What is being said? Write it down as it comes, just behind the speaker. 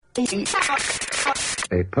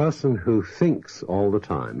A person who thinks all the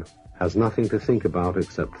time has nothing to think about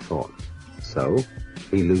except thoughts. So,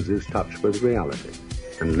 he loses touch with reality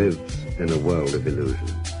and lives in a world of illusion.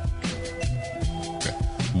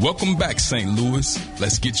 Welcome back, St. Louis.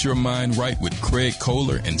 Let's get your mind right with Craig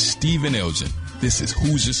Kohler and Stephen Elgin. This is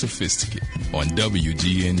Who's Your Sophisticate on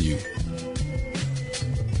WGNU.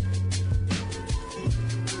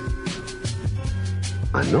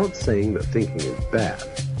 I'm not saying that thinking is bad.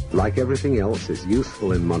 Like everything else, is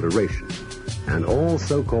useful in moderation. And all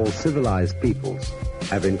so-called civilized peoples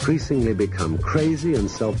have increasingly become crazy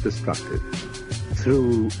and self-destructive.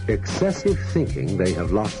 Through excessive thinking, they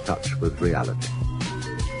have lost touch with reality.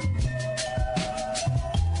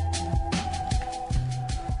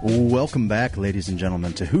 Welcome back, ladies and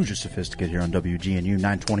gentlemen, to Who's Your Sophisticate here on WGNU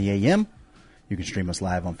 920 AM. You can stream us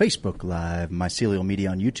live on Facebook Live, Mycelial Media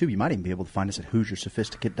on YouTube. You might even be able to find us at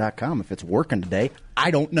who'syoursophisticate.com if it's working today. I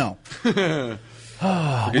don't know.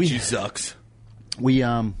 You sucks.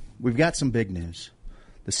 We've got some big news.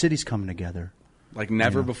 The city's coming together. Like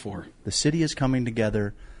never before. The city is coming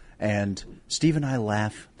together, and Steve and I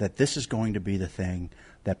laugh that this is going to be the thing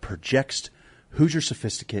that projects Who's Your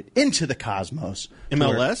Sophisticate into the cosmos.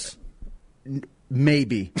 MLS?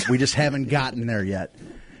 Maybe. We just haven't gotten there yet.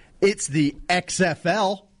 It's the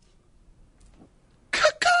XFL.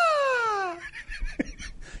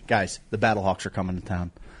 Guys, the Battlehawks are coming to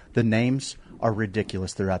town. The names are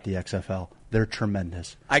ridiculous throughout the XFL. They're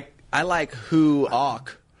tremendous. I like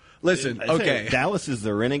Who-Awk. Listen, okay. Dallas is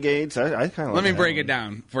the Renegades. I kind of Let me break it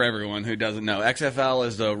down for everyone who doesn't know. XFL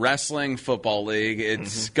is the Wrestling Football League.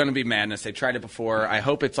 It's going to be madness. They tried it before. I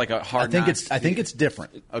hope it's like a hard. I think it's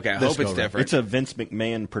different. Okay, I hope it's different. It's a Vince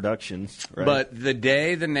McMahon Productions. Right? But the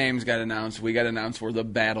day the names got announced, we got announced we're the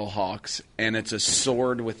Battlehawks, and it's a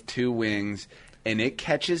sword with two wings, and it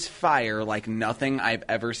catches fire like nothing I've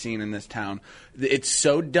ever seen in this town. It's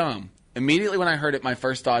so dumb. Immediately when I heard it, my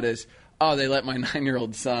first thought is, oh, they let my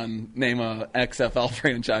 9-year-old son name a XFL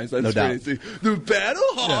franchise. That's crazy. The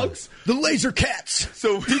Battlehawks. Yeah. The Laser Cats.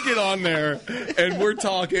 So we get on there, and we're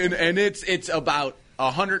talking, and it's about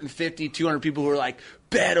 150, 200 people who are like,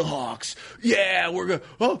 Battlehawks. Yeah, we're going,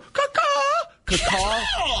 oh,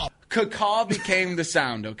 caw-caw. Caw became the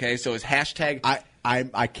sound, okay? So it's hashtag.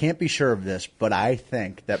 I can't be sure of this, but I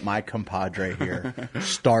think that my compadre here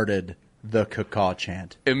started the caw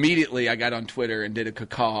chant. Immediately, I got on Twitter and did a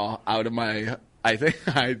caw out of my. I think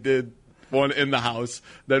I did one in the house,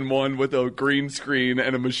 then one with a green screen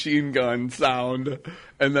and a machine gun sound,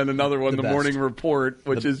 and then another one, the Morning Report,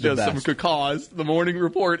 which is just some caws. The Morning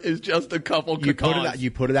Report is just a couple caws.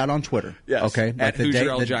 You put it out on Twitter. Yes. Okay. At Hoosier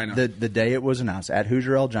Elgina. The day it was announced, at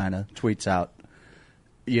Hoosier Elgina tweets out,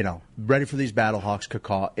 ready for these Battlehawks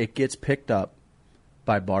caw. It gets picked up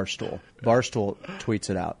by Barstool. Barstool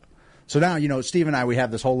tweets it out. So now, Steve and I, we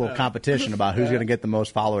have this whole little competition about who's going to get the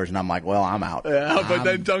most followers, and I'm like, well, I'm out. Yeah, but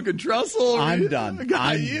then Duncan Trussell. I'm done.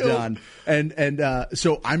 Done. And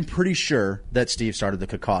so I'm pretty sure that Steve started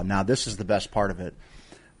the caw. Now, this is the best part of it.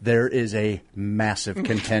 There is a massive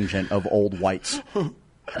contingent of old whites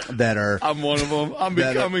that are. I'm one of them. I'm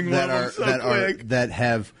becoming one of them so quick. That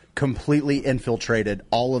have completely infiltrated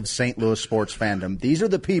all of St. Louis sports fandom. These are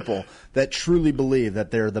the people that truly believe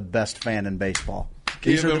that they're the best fan in baseball.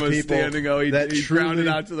 These are the people that he grounded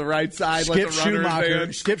out to the right side like a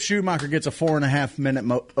runner. Skip Schumacher gets a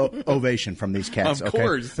 4.5-minute ovation from these cats. Of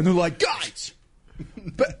course. And they're like, guys,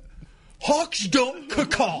 Hawks don't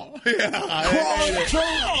caw. Yeah,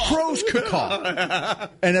 Crows caw.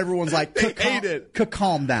 And everyone's like,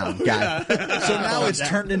 calm down, guy. So now it's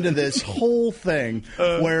turned into this whole thing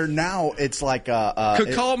where now it's like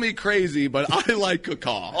call me crazy, but I like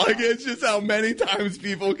caw. Like, it's just how many times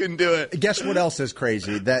people can do it. Guess what else is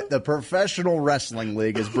crazy? That the Professional Wrestling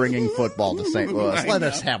League is bringing football to St. Louis. Let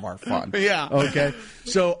us have our fun. Yeah. Okay.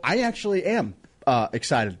 So I actually am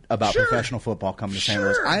excited about professional football coming to St.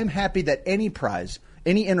 Louis. I'm happy that any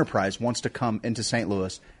enterprise wants to come into St.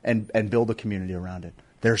 Louis and build a community around it.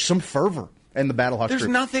 There's some fervor in the Battlehawks There's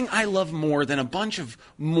group. nothing I love more than a bunch of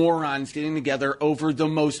morons getting together over the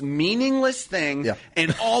most meaningless thing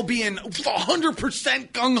and all being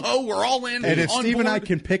 100% gung-ho. We're all in. And if Steve and I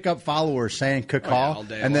can pick up followers saying caw,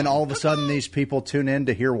 and then all of a sudden these people tune in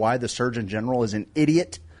to hear why the Surgeon General is an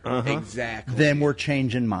idiot, exactly, then we're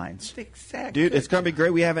changing minds. Exactly. Dude, it's going to be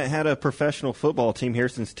great. We haven't had a professional football team here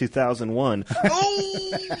since 2001.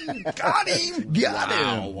 Got him.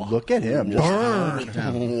 Look at him. Burn.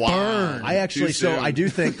 I actually, I do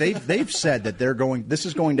think they've said that this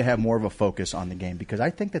is going to have more of a focus on the game, because I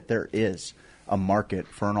think that there is a market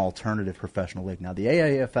for an alternative professional league. Now, the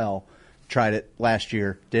AAFL Tried it last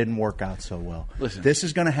year. Didn't work out so well. Listen. This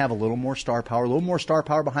is going to have a little more star power,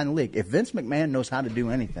 behind the league. If Vince McMahon knows how to do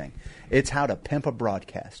anything, it's how to pimp a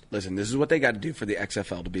broadcast. Listen, this is what they got to do for the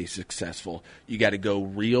XFL to be successful. You got to go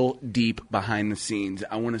real deep behind the scenes.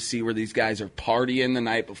 I want to see where these guys are partying the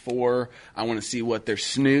night before. I want to see what they're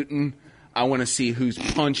snooting. I want to see who's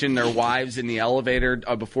punching their wives in the elevator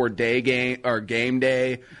before game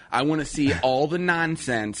day. I want to see all the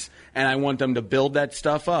nonsense, and I want them to build that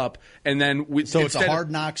stuff up. And then it's a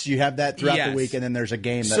Hard Knocks. You have that throughout the week, and then there's a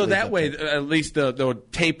game. So that way, at least the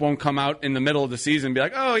tape won't come out in the middle of the season and be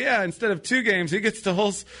like, oh, yeah, instead of 2 games, he gets the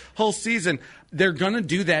whole season. They're going to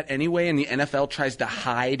do that anyway, and the NFL tries to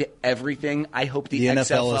hide everything. I hope the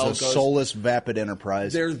NFL is a soulless, vapid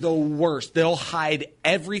enterprise. They're the worst. They'll hide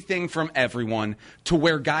everything from everyone to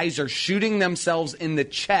where guys are shooting themselves in the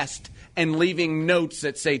chest and leaving notes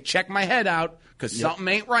that say, check my head out because something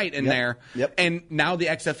ain't right in there. Yep. And now the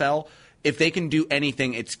XFL, if they can do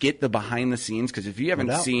anything, it's get the behind the scenes. Because if you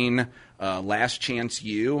haven't seen Last Chance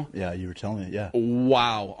U. Yeah, you were telling me, yeah.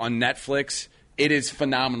 Wow, on Netflix. It is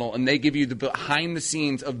phenomenal, and they give you the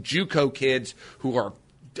behind-the-scenes of JUCO kids who are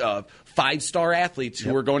 5-star athletes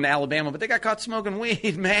who are going to Alabama, but they got caught smoking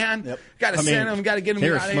weed, man. Yep. Got to send them, got to get them out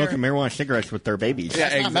of here. They were smoking marijuana cigarettes with their babies. Yeah,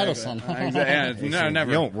 That's not medicine. Yeah, no, never.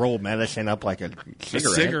 You don't roll medicine up like a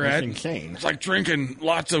cigarette. That's insane. It's like drinking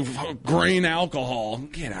lots of grain alcohol.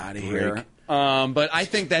 Get out of here. But I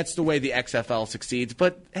think that's the way the XFL succeeds.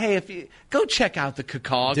 But hey, if you go check out the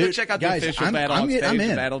Cacaw, go check out the official Battlehawks page.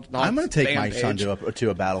 I'm going to take my son to a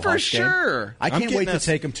Battlehawks for game. Sure. I can't wait to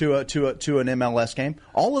take him to an MLS game.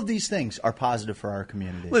 All of these things are positive for our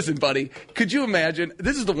community. Listen, buddy, could you imagine?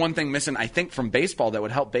 This is the one thing missing, I think, from baseball that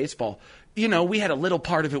would help baseball. You know, we had a little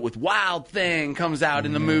part of it with Wild Thing comes out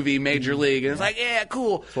in the movie Major League, and it's like, yeah,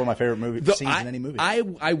 cool. It's one of my favorite scenes in any movie.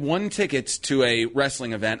 I won tickets to a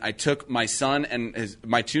wrestling event. I took my son and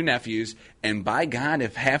my 2 nephews, and by God,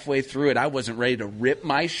 if halfway through it I wasn't ready to rip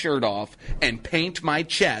my shirt off and paint my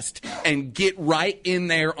chest and get right in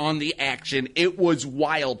there on the action, it was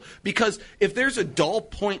wild. Because if there's a dull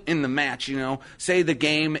point in the match, you know, say the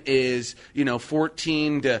game is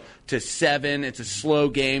 14 to 7, it's a slow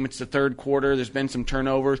game, it's the third quarter, there's been some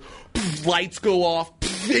turnovers, lights go off,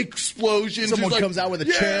 explosions. Someone comes out with a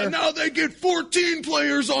chair. Yeah, now they get 14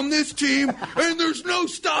 players on this team, and there's no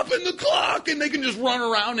stopping the clock, and they can just run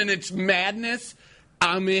around, and it's madness.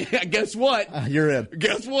 I mean, guess what? You're in.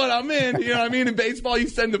 Guess what? I'm in. You know what I mean? In baseball, you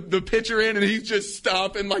send the pitcher in, and he's just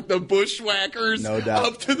stomping like the bushwhackers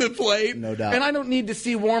up to the plate. No doubt. And I don't need to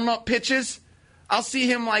see warm-up pitches. I'll see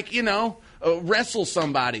him, wrestle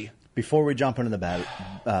somebody. Before we jump into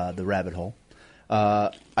the rabbit hole,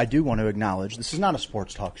 I do want to acknowledge this is not a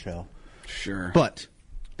sports talk show. Sure. But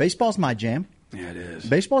baseball's my jam. Yeah, it is.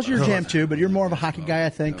 Baseball's your jam, too, but you're more of a hockey guy, I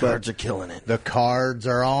think. Cards are killing it. The Cards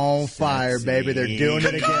are on fire, baby. They're doing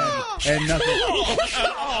it again. And nothing.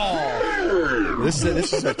 This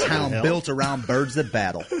is a town built around birds that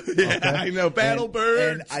battle. Yeah, I know. Battle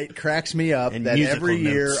birds. And it cracks me up that every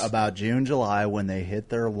year about June, July, when they hit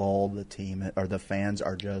their lull, the team or the fans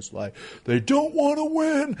are just like, they don't want to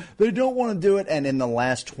win. They don't want to do it. And in the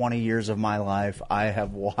last 20 years of my life, I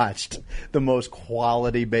have watched the most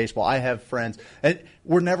quality baseball. I have friends. And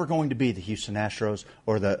we're never going to be the Houston Astros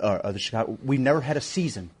or the Chicago. We've never had a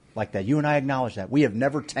season like that. You and I acknowledge that. We have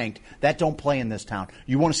never tanked. That don't play in this town.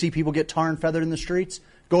 You want to see people get tar and feathered in the streets?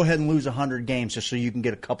 Go ahead and lose 100 games just so you can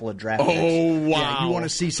get a couple of draft picks. Oh, wow. Yeah, you want to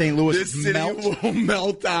see St. Louis this city melt? Will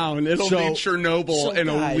melt down. It'll be Chernobyl in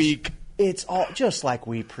a week. It's all just like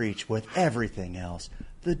we preach with everything else.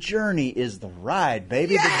 The journey is the ride,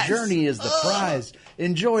 baby. Yes! The journey is the prize.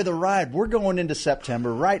 Enjoy the ride. We're going into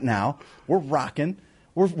September right now. We're rocking.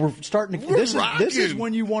 We're starting to. This is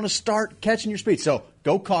when you want to start catching your speed. So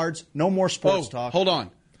go Cards. No more sports talk. Hold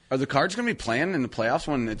on. Are the Cards going to be playing in the playoffs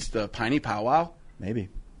when it's the Piney Powwow? Maybe.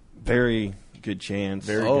 Very good chance.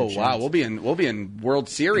 Very good chance. Wow. We'll be in World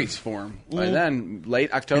Series form by then.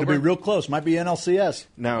 Late October. It'll be real close. Might be NLCS.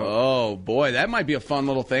 No. Oh boy, that might be a fun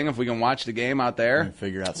little thing if we can watch the game out there.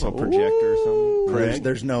 Figure out Some some projector or something.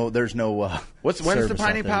 There's no. When's the service Piney out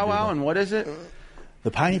there to do Powwow that. and what is it?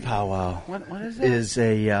 The Piney Powwow. What is it? Is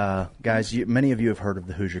a guys. Many of you have heard of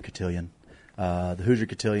the Hoosier Cotillion. The Hoosier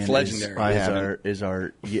Cotillion It's legendary. is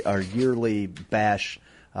our yearly bash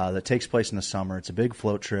that takes place in the summer. It's a big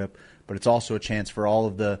float trip, but it's also a chance for all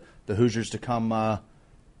of the Hoosiers to come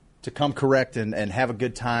correct and have a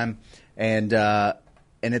good time. And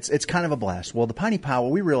it's kind of a blast. Well, the Piney Powwow,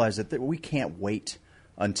 we realize that we can't wait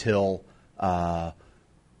until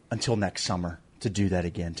next summer to do that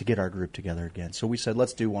again, to get our group together again. So we said,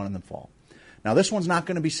 let's do one in the fall. Now, this one's not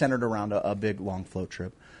going to be centered around a big, long float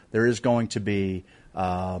trip, There is going to be,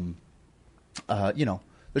 there's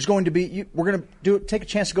going to be. We're going to take a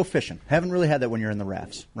chance to go fishing. Haven't really had that when you're in the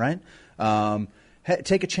rafts, right?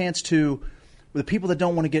 Take a chance to. The people that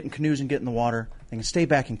don't want to get in canoes and get in the water, they can stay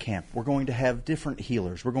back in camp. We're going to have different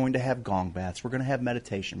healers. We're going to have gong baths. We're going to have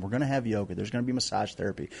meditation. We're going to have yoga. There's going to be massage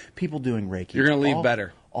therapy. People doing Reiki. You're going to leave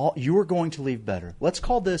better. You are going to leave better. Let's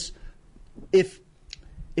call this, if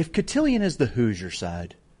Cotillion is the Hoosier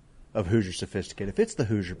side of Hoosier Sophisticate, if it's the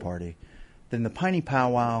Hoosier party, then the Piney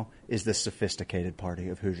Powwow is the sophisticated party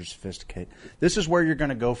of Hoosier Sophisticate. This is where you're going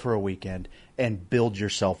to go for a weekend and build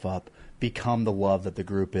yourself up, become the love that the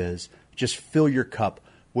group is. Just fill your cup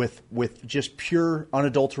with just pure,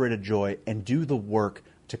 unadulterated joy and do the work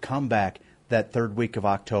to come back that third week of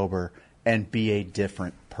October and be a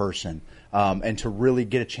different person and to really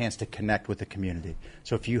get a chance to connect with the community.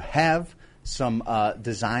 So if you have some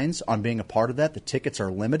designs on being a part of that, the tickets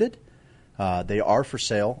are limited. They are for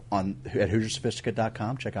sale at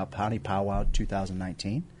HoosierSophisticate.com. Check out Piney Powwow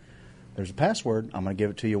 2019. There's a password. I'm going to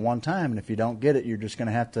give it to you one time, and if you don't get it, you're just going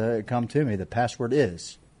to have to come to me. The password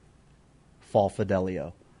is Fall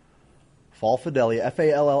Fidelio. Fall Fidelio,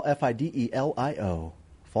 Fallfidelio.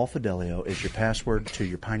 Fall Fidelio is your password to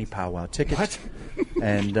your Piney Powwow ticket. What?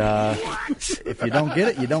 And if you don't get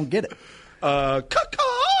it, you don't get it.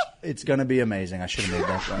 It's going to be amazing. I should have made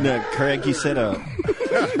that right. No,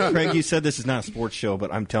 Craig, you said this is not a sports show,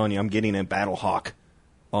 but I'm telling you, I'm getting a Battle Hawk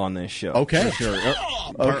on this show. Okay. For sure.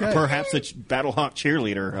 Okay. Perhaps a Battle Hawk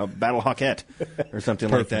cheerleader, a Battle Hawkette, or something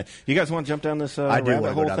like that. You guys want to jump down this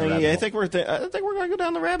rabbit hole thing? Yeah, I think we're going to go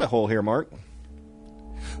down the rabbit hole here, Mark.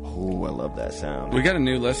 Oh, I love that sound. We got a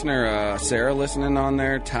new listener, Sarah, listening on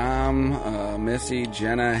there. Tom, Missy,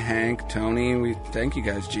 Jenna, Hank, Tony. We thank you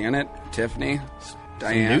guys. Janet, Tiffany,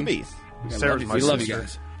 Diane. Newbies. Sarah's my we love you sister.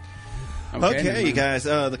 guys. Okay, you guys,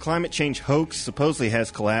 the climate change hoax supposedly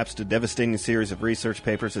has collapsed. A devastating series of research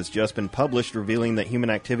papers has just been published revealing that human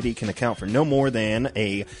activity can account for no more than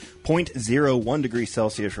a 0.01 degrees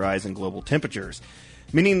Celsius rise in global temperatures,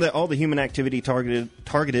 meaning that all the human activity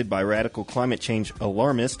targeted by radical climate change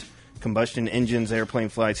alarmists, combustion engines, airplane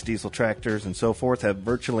flights, diesel tractors, and so forth, have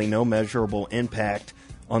virtually no measurable impact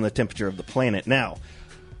on the temperature of the planet. Now,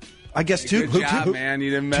 I guess Good job, man.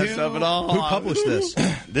 You didn't mess up at all. Who published this?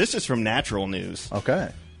 This is from Natural News. Okay.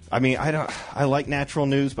 I mean, I like Natural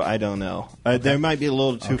News, but I don't know. There might be a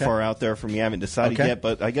little too far out there for me. I haven't decided yet,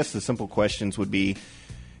 but I guess the simple questions would be,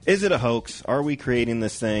 is it a hoax? Are we creating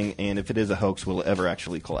this thing? And if it is a hoax, will it ever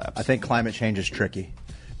actually collapse? I think climate change is tricky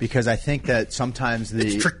because I think that sometimes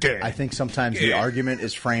the argument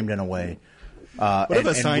is framed in a way. What if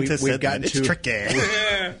a scientist said that? It's tricky.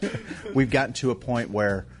 We've gotten to a point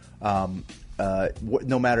where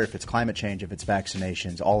no matter if it's climate change, if it's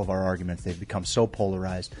vaccinations, all of our arguments, they've become so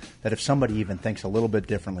polarized that if somebody even thinks a little bit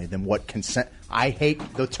differently than what I hate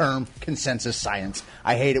the term consensus science.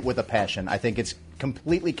 I hate it with a passion. I think it's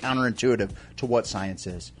completely counterintuitive to what science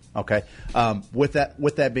is. Okay. With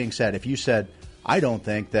that being said, if you said, I don't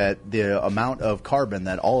think that the amount of carbon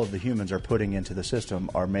that all of the humans are putting into the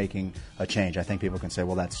system are making a change, I think people can say,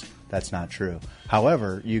 well, that's not true.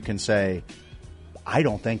 However, you can say, I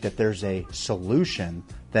don't think that there's a solution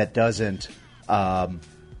that doesn't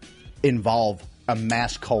involve a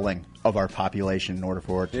mass culling of our population in order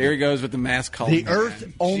for it to. Here he goes with the mass culling. The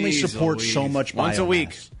Earth only supports so much biomass. Once a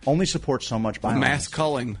week. Only supports so much biomass. Mass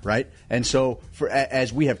culling. Right? And so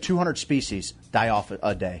as we have 200 species die off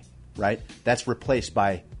a day, right? That's replaced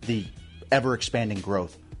by the ever-expanding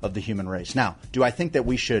growth of the human race. Now, do I think that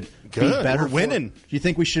we should be better? We're winning. Do you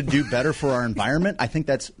think we should do better for our environment? I think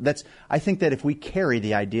I think that if we carry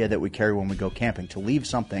the idea that we carry when we go camping, to leave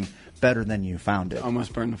something better than you found it.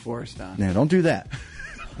 Almost burned the forest down. No, don't do that.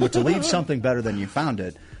 But to leave something better than you found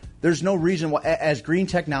it, there's no reason why, as green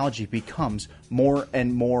technology becomes more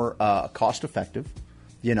and more cost effective,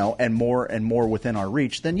 and more within our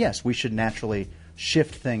reach, then yes, we should naturally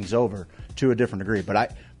shift things over to a different degree.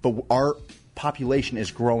 But our population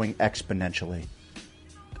is growing exponentially.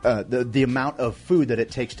 The amount of food that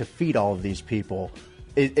it takes to feed all of these people,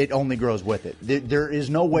 it only grows with it. There is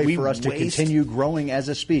no way for us to continue growing as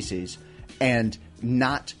a species and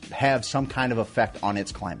not have some kind of effect on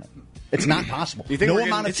its climate. It's not possible. No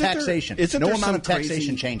amount of taxation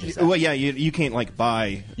changes that. Well, yeah, you can't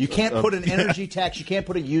buy. You can't put an energy tax. You can't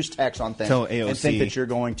put a use tax on things and think that you're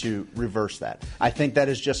going to reverse that. I think that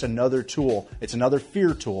is just another tool. It's another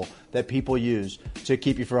fear tool that people use to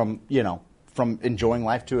keep you from enjoying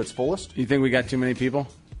life to its fullest. You think we got too many people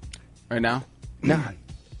right now? No.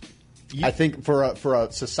 I think for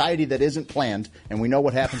a society that isn't planned, and we know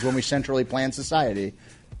what happens when we centrally plan society,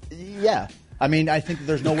 yeah. I mean, I think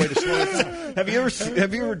there's no way to slow it down. Have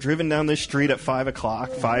you ever driven down this street at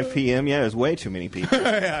 5 p.m.? Yeah, there's way too many people.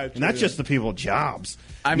 And that's just the people with jobs.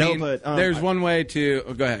 There's one way to...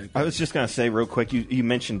 go ahead. I was just going to say real quick, you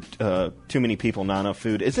mentioned too many people, not enough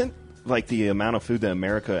food. Isn't like the amount of food that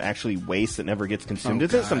America actually wastes that never gets consumed?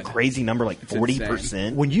 Isn't it some crazy number like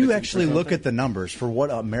 40%? When you actually look at the numbers for what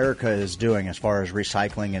America is doing as far as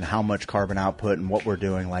recycling and how much carbon output and what we're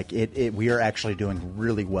doing, like we are actually doing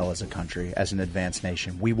really well as a country, as an advanced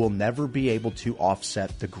nation. We will never be able to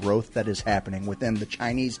offset the growth that is happening within the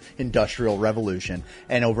Chinese Industrial Revolution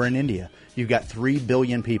and over in India. You've got 3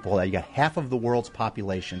 billion people. You got half of the world's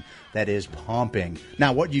population that is pumping.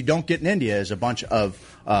 Now, what you don't get in India is a bunch of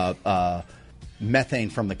methane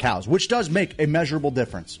from the cows, which does make a measurable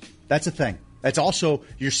difference. That's a thing. That's also,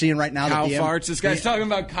 you're seeing right now. Cow farts. This guy's talking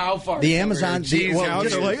about cow farts. The Amazon.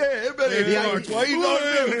 They're like, hey, everybody farts. Why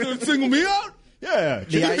you not single me out? Yeah,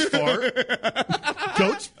 chickens fart,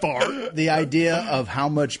 goats fart. The idea of how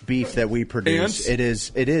much beef that we produce, it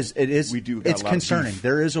is. We do. It's concerning.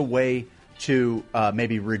 There is a way to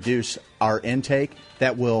maybe reduce our intake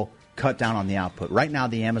that will cut down on the output. Right now,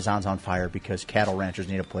 the Amazon's on fire because cattle ranchers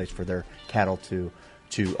need a place for their cattle to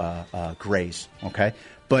graze. Okay,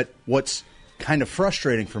 but what's kind of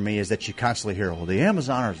frustrating for me is that you constantly hear, "Well, the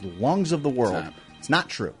Amazon are the lungs of the world." It's not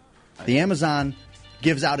true. The Amazon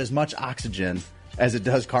gives out as much oxygen as it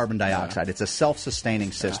does carbon dioxide. It's a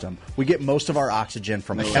self-sustaining system. We get most of our oxygen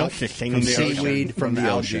from kelp, from seaweed, from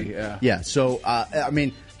the ocean. Yeah. So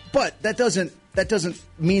but that doesn't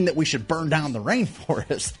mean that we should burn down the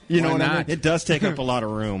rainforest. You know what I mean? It does take up a lot of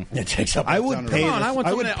room. It takes up. I want some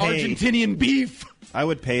of that Argentinian beef. I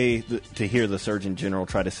would pay to hear the Surgeon General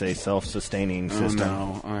try to say self-sustaining system.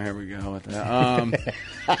 Oh, here we go with that.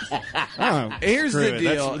 Here's the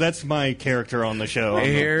deal. That's my character on the show.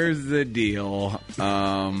 Here's the deal.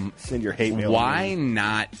 Send your hate mail. Why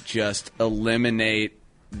not just eliminate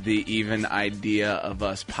the even idea of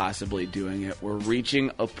us possibly doing it? We're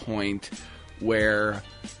reaching a point where,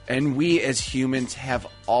 and we as humans have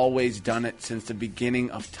always done it since the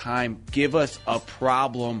beginning of time. Give us a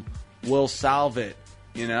problem, we'll solve it.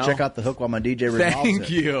 You know, check out the hook while my DJ revolves Thank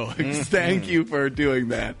you. Thank you for doing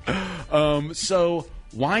that. So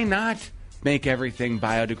why not make everything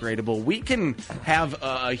biodegradable? We can have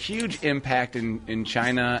a huge impact in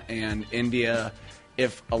China and India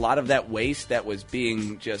if a lot of that waste that was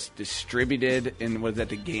being just distributed in, was that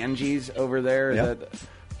the Ganges over there? Yep.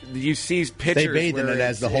 You see pictures. They bathe in it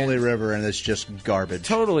as the holy river, and it's just garbage.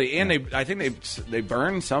 Totally, and I think they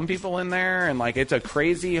burn some people in there, and like it's a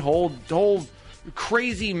crazy whole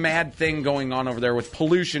crazy mad thing going on over there with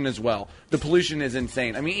pollution as well. The pollution is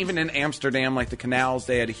insane. I mean, even in Amsterdam, like the canals,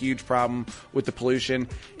 they had a huge problem with the pollution.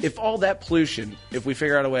 If all that pollution, if we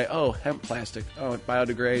figure out a way, hemp plastic, it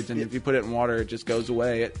biodegrades, and if you put it in water, it just goes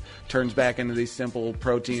away. It turns back into these simple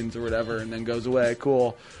proteins or whatever, and then goes away.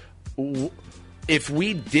 Cool. If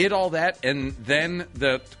we did all that and then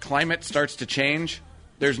the climate starts to change,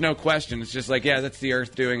 there's no question. It's just like, that's the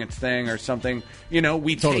Earth doing its thing or something. You know,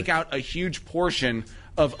 we take out a huge portion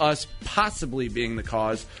of us possibly being the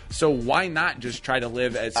cause. So why not just try to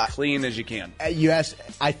live as clean as you can? You asked,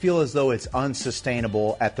 I feel as though it's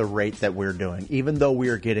unsustainable at the rate that we're doing. Even though we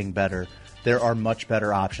are getting better, there are much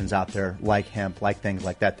better options out there like hemp, like things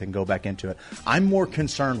like that can go back into it. I'm more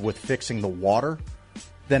concerned with fixing the water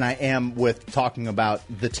than I am with talking about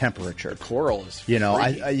the temperature. The coral is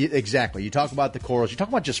exactly. You talk about the corals. You talk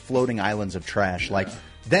about just floating islands of trash. Like,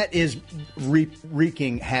 that is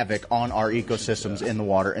wreaking havoc on our ecosystems in the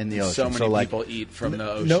water, in the ocean. So many people eat from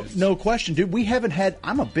the ocean. No question, dude. We haven't had.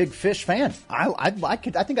 I'm a big fish fan. I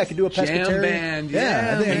think I could do a pescatarian. Jam band,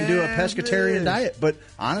 I think I can do a pescatarian diet. But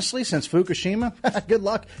honestly, since Fukushima, good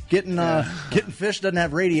luck getting fish doesn't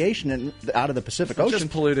have radiation out of the Pacific Ocean.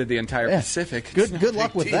 Just polluted the entire Pacific. Good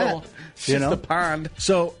luck with that. It's just a pond.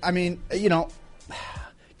 So I mean,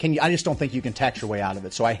 I just don't think you can tax your way out of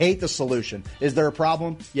it. So I hate the solution. Is there a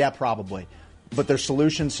problem? Yeah, probably. But their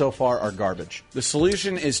solutions so far are garbage. The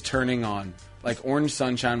solution is turning on. Like Orange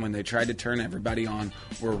Sunshine, when they tried to turn everybody on,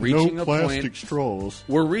 we're reaching a point. No plastic straws.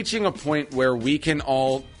 We're reaching a point where we can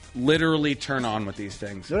all literally turn on with these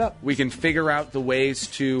things. We can figure out the ways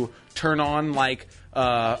to turn on, like,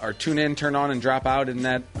 or tune in, turn on, and drop out. Isn't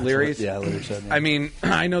that Leary's? Leary said. Yeah. I mean,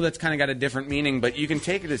 I know that's kind of got a different meaning, but you can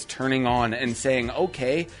take it as turning on and saying,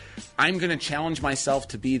 okay, I'm going to challenge myself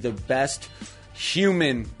to be the best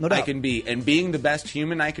human No doubt. I can be. And being the best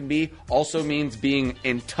human I can be also means being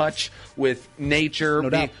in touch with nature. No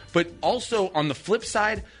doubt. But also, on the flip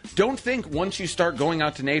side, don't think once you start going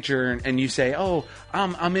out to nature and you say, oh,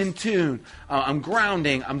 I'm in tune, I'm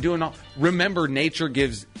grounding, I'm doing all... Remember, nature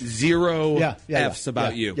gives zero Fs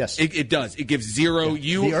about you. Yes. It does. It gives zero.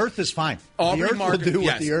 The earth is fine. The earth will do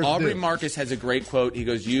what the earth Aubrey do. Marcus has a great quote. He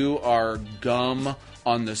goes, you are gum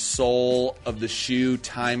on the sole of the shoe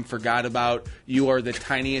time forgot about. You are the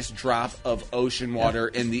tiniest drop of ocean water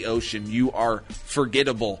in the ocean. You are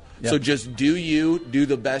forgettable. Yep. So just do you, do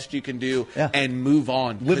the best you can do, and move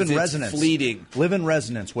on. Live in 'cause it's resonance. fleeting. Live in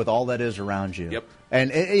resonance with all that is around you. Yep.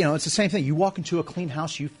 And it's the same thing. You walk into a clean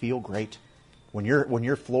house, you feel great. When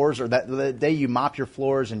your floors are the day you mop your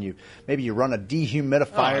floors and maybe you run a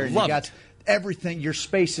dehumidifier and you got everything. Your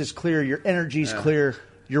space is clear. Your energy's clear.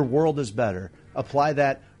 Your world is better. Apply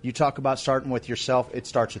that. You talk about starting with yourself. It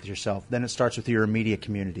starts with yourself. Then it starts with your immediate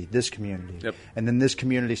community, this community. Yep. And then this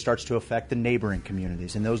community starts to affect the neighboring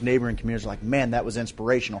communities. And those neighboring communities are like, man, that was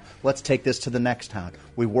inspirational. Let's take this to the next town.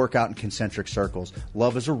 We work out in concentric circles.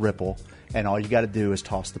 Love is a ripple, and all you got to do is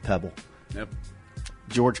toss the pebble. Yep.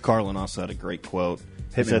 George Carlin also had a great quote.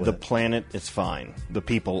 He Hit me said, with "The it. planet is fine. The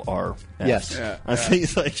people are." Yes. I think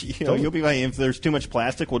it's like, you'll be fine. If there's too much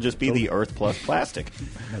plastic, we'll just be the Earth plus plastic.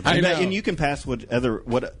 I know. And you can pass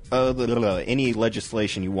any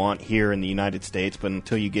legislation you want here in the United States, but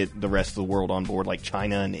until you get the rest of the world on board, like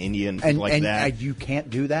China and India and that, And you can't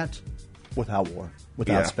do that without war,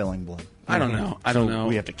 without spilling blood. I don't know. I don't So know.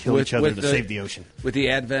 we have to kill each other to save the ocean. With the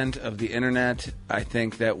advent of the internet, I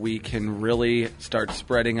think that we can really start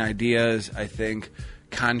spreading ideas. I think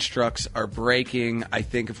constructs are breaking. I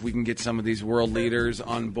think if we can get some of these world leaders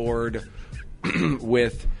on board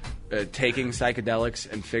with taking psychedelics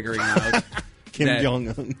and figuring out Kim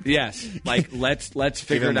Jong-un. Yes, like let's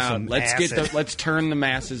figure him it out. some Let's turn the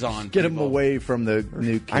masses on. Get them people. away from the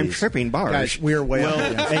nuke. I'm keys. tripping bars. Guys, we're way well,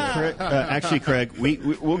 up against hey, Craig, Craig,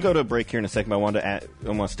 we'll go to a break here in a second. But I want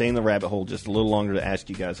to stay in the rabbit hole just a little longer to ask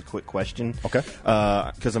you guys a quick question. Okay.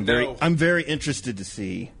 Because I'm very interested to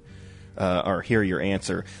see. Or hear your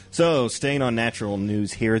answer. So, staying on natural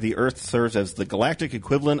news here, the Earth serves as the galactic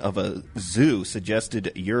equivalent of a zoo,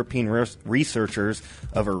 suggested European researchers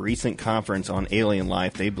of a recent conference on alien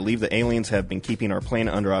life. They believe the aliens have been keeping our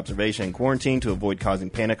planet under observation and quarantine to avoid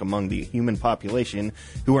causing panic among the human population,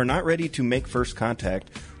 who are not ready to make first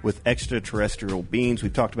contact with extraterrestrial beings.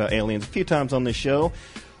 We've talked about aliens a few times on this show,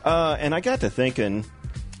 and I got to thinking,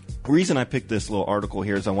 the reason I picked this little article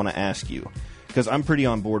here is I want to ask you, because I'm pretty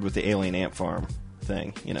on board with the alien ant farm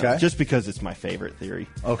thing, Okay. just because it's my favorite theory.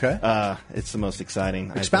 Okay. It's the most exciting.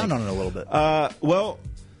 Expound on it a little bit. Well,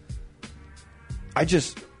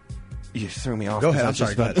 you threw me off. Go ahead. I'm 'cause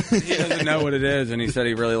sorry. Go ahead. He doesn't know what it is, and he said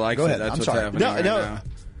he really likes Go it. ahead. That's I'm what's sorry. happening right now.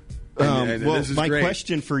 Well, This is my great.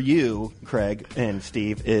 question for you, Craig and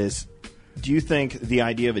Steve, is: do you think the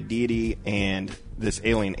idea of a deity and this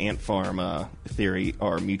alien ant farm theory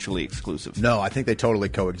are mutually exclusive? No, I think they totally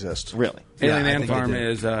coexist. Really? Alien Yeah, I Ant think they Farm do.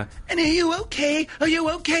 is, and are you okay? Are you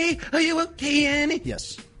okay? Are you okay, Annie?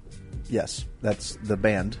 Yes, that's the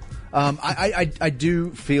band. I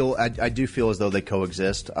do feel as though they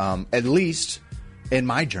coexist. At least in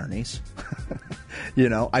my journeys,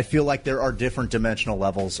 I feel like there are different dimensional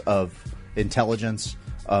levels of intelligence,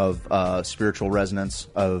 of spiritual resonance,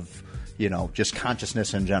 of just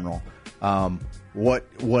consciousness in general.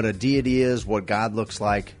 What a deity is, what God looks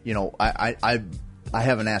like. I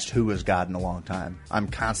haven't asked who is God in a long time. I'm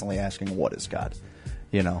constantly asking what is God.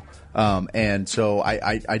 And so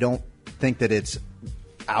I don't think that it's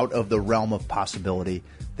out of the realm of possibility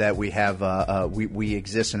that we have we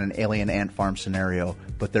exist in an alien ant farm scenario,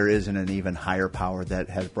 but there isn't an even higher power that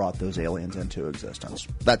has brought those aliens into existence.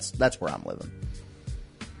 That's where I'm living.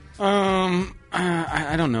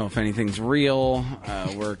 I don't know if anything's real.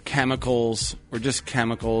 We're chemicals. We're just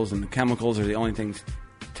chemicals, and the chemicals are the only things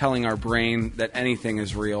telling our brain that anything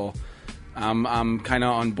is real. I'm kind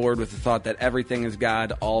of on board with the thought that everything is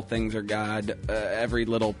God, all things are God, every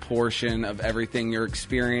little portion of everything you're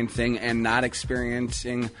experiencing and not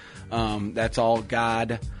experiencing, that's all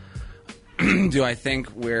God. Do I think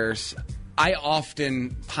I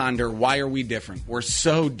often ponder, why are we different? We're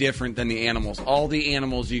so different than the animals. All the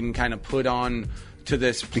animals you can kind of put on to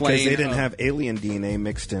this plane. Because they didn't have alien DNA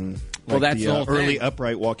mixed in Well, that's the whole early thing.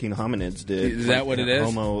 upright walking hominids did. Is that what it is?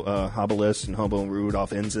 Homo habilis and Homo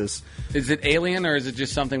rudolfensis. Is it alien or is it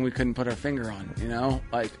just something we couldn't put our finger on? You know,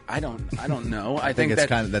 like I don't know. I think it's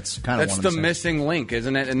that that's that's one of the same. missing link,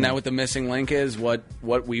 isn't it? Isn't that what the missing link is? What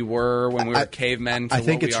we were when we were cavemen. To I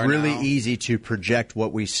think what it's we are really now? easy to project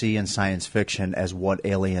what we see in science fiction as what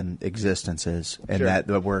alien existence is, and Sure. that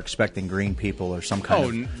we're expecting green people or some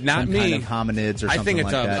kind of not some me. kind of hominids or I something think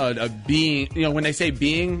it's like that. a being. You know, when they say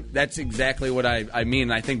being, that's exactly what I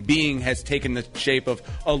mean. I think being has taken the shape of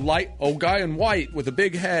a guy in white with a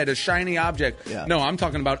big head, a shiny object. Yeah. No, I'm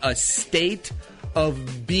talking about a state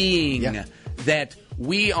of being Yeah. that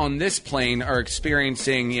we on this plane are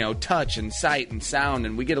experiencing, you know, touch and sight and sound,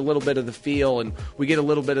 and we get a little bit of the feel and we get a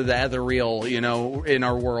little bit of the ethereal, you know, in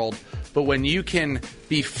our world. But when you can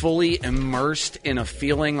be fully immersed in a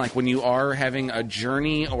feeling, like when you are having a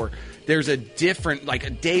journey, or there's a different, like a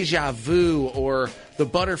deja vu, or the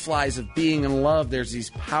butterflies of being in love, there's these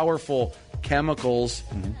powerful chemicals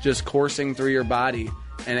just coursing through your body.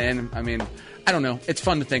 And I mean, I don't know. It's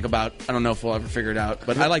fun to think about. I don't know if we'll ever figure it out,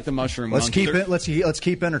 but I like the mushroom. Let's monkey. keep it. Let's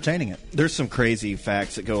keep entertaining it. There's some crazy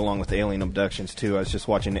facts that go along with alien abductions too. I was just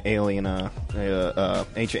watching Ancient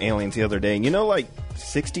Aliens the other day, and you know, like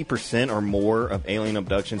 60% or more of alien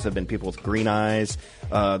abductions have been people with green eyes.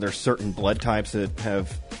 There's certain blood types that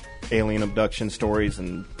have alien abduction stories,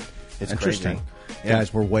 and it's Interesting. crazy. Yeah.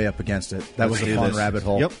 Guys, we're way up against it. That Let's was a do fun this. rabbit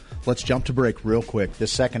hole. Yep. Let's jump to break real quick.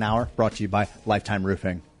 This second hour brought to you by Lifetime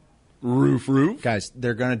Roofing. Roof. Guys,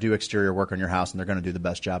 they're going to do exterior work on your house, and they're going to do the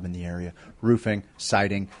best job in the area. Roofing,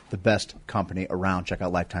 siding, the best company around. Check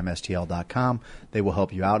out LifetimeSTL.com. They will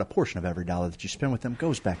help you out. A portion of every dollar that you spend with them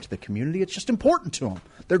goes back to the community. It's just important to them.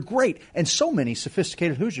 They're great. And so many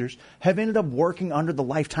sophisticated Hoosiers have ended up working under the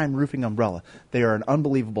Lifetime Roofing umbrella. They are an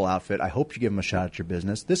unbelievable outfit. I hope you give them a shot at your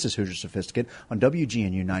business. This is Hoosier Sophisticate on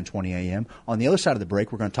WGNU 920 AM. On the other side of the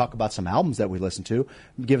break, we're going to talk about some albums that we listen to,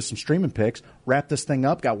 give us some streaming picks, wrap this thing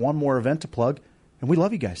up. Got one more event to plug, and we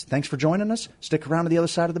love you guys. Thanks for joining us. Stick around to the other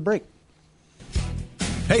side of the break.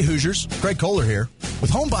 Hey Hoosiers, Greg Kohler here. With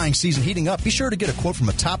home buying season heating up, be sure to get a quote from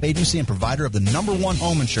a top agency and provider of the #1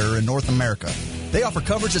 home insurer in North America. They offer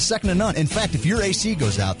coverage that's second to none. In fact, if your AC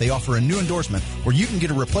goes out, they offer a new endorsement where you can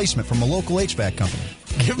get a replacement from a local HVAC company.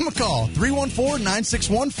 Give them a call,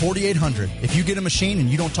 314-961-4800. If you get a machine and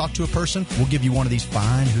you don't talk to a person, we'll give you one of these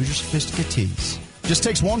fine Hoosier Sophisticate tees. Just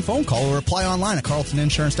takes one phone call or apply online at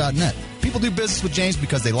carltoninsurance.net. People do business with James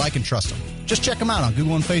because they like and trust him. Just check him out on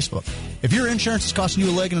Google and Facebook. If your insurance is costing you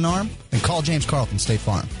a leg and an arm, then call James Carlton State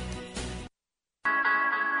Farm.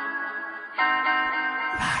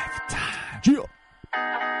 Lifetime. Yeah.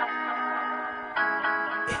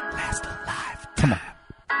 It lasts a lifetime. Come on.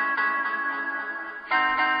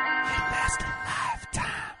 It lasts a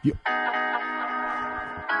lifetime. Yeah.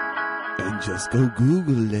 And just go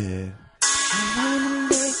Google it. I wanna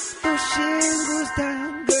lay those shingles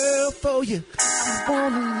down, girl, for you. I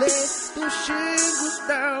wanna lay those shingles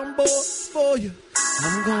down, boy, for you.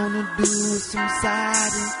 I'm gonna do some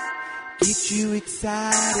siding, get you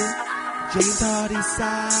excited. James Hardy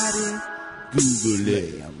siding. Google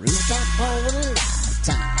it. Rooftop for a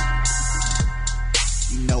lifetime.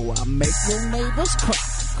 You know I make your neighbors cry.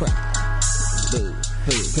 Boo,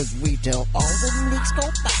 boo. 'Cause we tell all the leaks go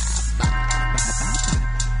bye.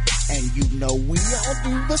 And you know we all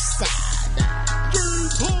do the side.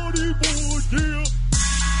 James Hardy, boy, yeah.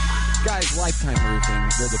 Guys, Lifetime Roofing.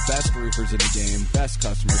 They're the best roofers in the game. Best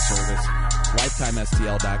customer service.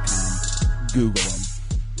 LifetimeSTL.com. Google them.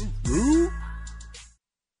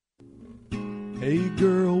 Hey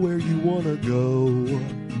girl, where you wanna go?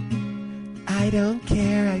 I don't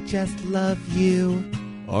care, I just love you.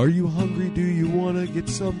 Are you hungry? Do you wanna get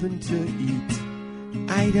something to eat?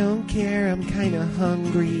 I don't care, I'm kinda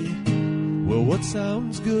hungry. Well, what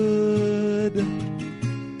sounds good?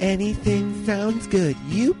 Anything sounds good,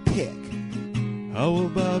 you pick. How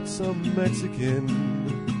about some Mexican?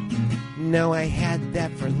 No, I had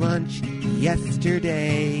that for lunch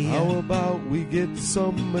yesterday. How about we get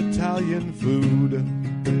some Italian food?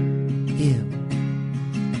 Ew.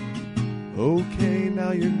 Okay,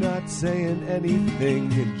 now you're not saying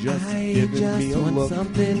anything and just I giving just me a want look.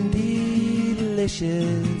 something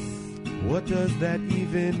delicious. What does that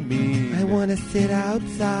even mean? I want to sit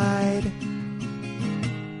outside.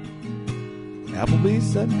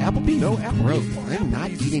 Applebee's, son? Applebee's No, is Applebee's. gross. I'm not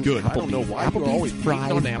Applebee's eating is good. Applebee's. I don't know why you're Applebee's always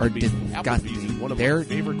fries hating on are Applebee's. disgusting. Applebee's is one of They're my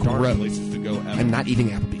favorite darn gross. places to go ever. I'm not eating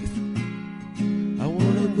Applebee's. I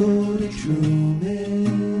want to go to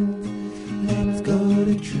Truman. Let's go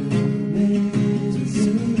to Truman.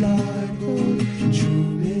 Tonight, go to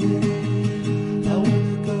Truman. I want to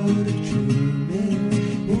go to Truman.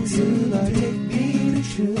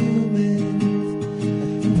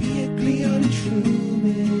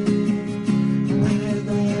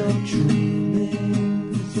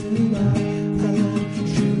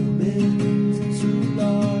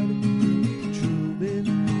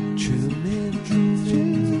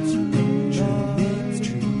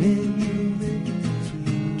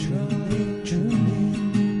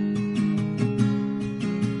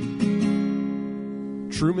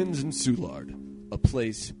 and Soulard, a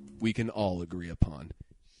place we can all agree upon.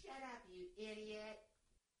 Shut up, you idiot.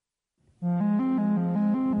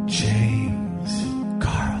 James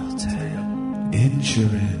Carlton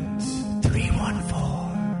Insurance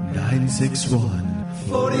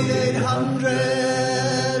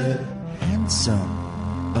 314-961-4800.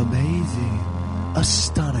 Handsome, amazing,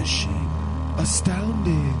 astonishing,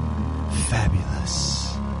 astounding,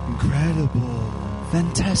 fabulous, incredible,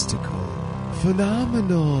 fantastical,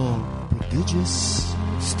 phenomenal, prodigious,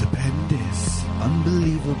 stupendous,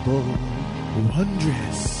 unbelievable,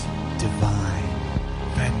 wondrous, divine,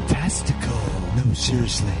 fantastical. No,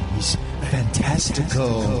 seriously, he's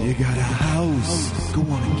fantastical. You got a house. Go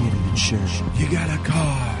on and get it insured. You got a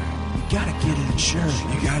car. You gotta get it insured.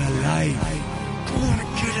 You got a life. Go on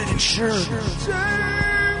and get it insured.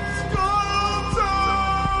 James Carlton.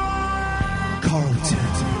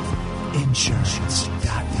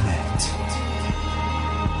 Insurance.net.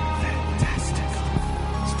 Fantastical.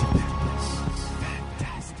 Stupendous.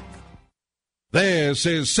 Fantastic. This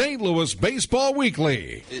is St. Louis Baseball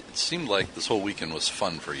Weekly. It seemed like this whole weekend was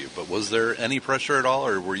fun for you, but was there any pressure at all,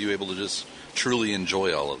 or were you able to just truly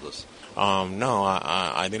enjoy all of this? No,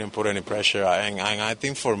 I didn't put any pressure. I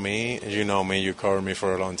think for me, you know me, you covered me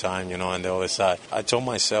for a long time, on the other side. I told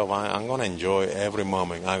myself I'm going to enjoy every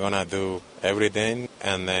moment. I'm going to do everything,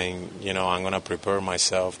 and then, I'm going to prepare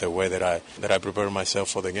myself the way that I prepare myself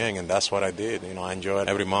for the game, and that's what I did. I enjoyed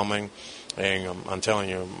every moment, and I'm telling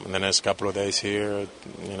you, in the next couple of days here,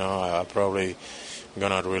 I probably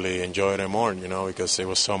gonna really enjoy it more, because it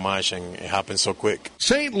was so much and it happened so quick.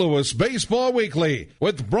 St. Louis Baseball Weekly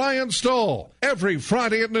with Brian Stoll every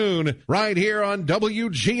Friday at noon right here on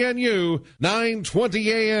WGNU 920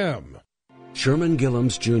 AM. Sherman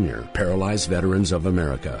Gillums Jr., Paralyzed Veterans of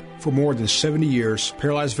America. For more than 70 years,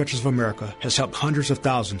 Paralyzed Veterans of America has helped hundreds of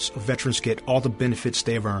thousands of veterans get all the benefits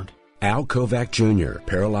they have earned. Al Kovac Jr.,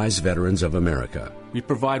 Paralyzed Veterans of America. We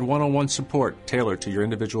provide one-on-one support tailored to your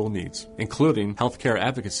individual needs, including healthcare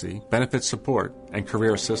advocacy, benefit support, and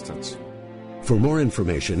career assistance. For more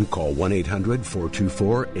information, call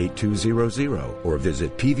 1-800-424-8200 or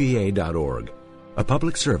visit pva.org. A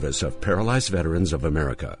public service of Paralyzed Veterans of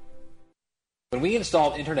America. When we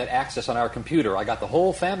installed internet access on our computer, I got the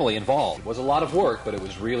whole family involved. It was a lot of work, but it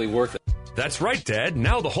was really worth it. That's right, Dad.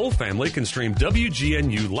 Now the whole family can stream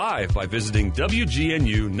WGNU live by visiting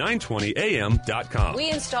WGNU920am.com.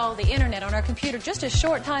 We installed the internet on our computer just a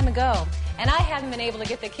short time ago, and I haven't been able to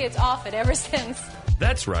get the kids off it ever since.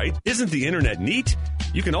 That's right. Isn't the internet neat?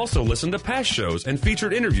 You can also listen to past shows and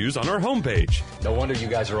featured interviews on our homepage. No wonder you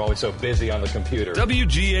guys are always so busy on the computer.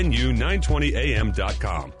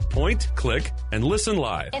 WGNU920am.com. Point, click, and listen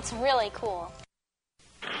live. It's really cool.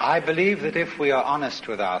 I believe that if we are honest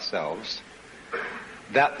with ourselves,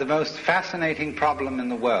 that the most fascinating problem in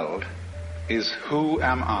the world is who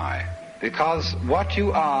am I? Because what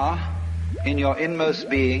you are in your inmost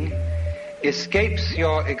being escapes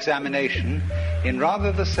your examination in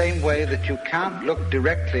rather the same way that you can't look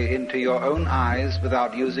directly into your own eyes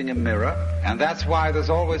without using a mirror. And that's why there's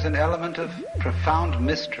always an element of profound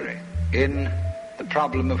mystery in the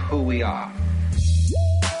problem of who we are.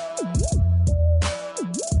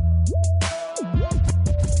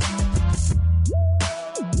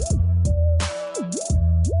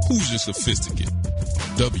 Who's Your Sophisticate?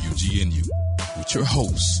 WGNU with your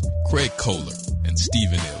hosts, Craig Kohler and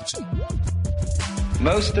Stephen Elgin.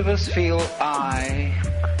 Most of us feel I,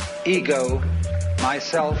 ego,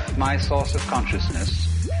 myself, my source of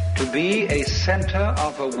consciousness, to be a center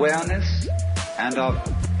of awareness and of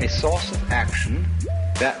a source of action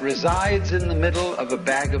that resides in the middle of a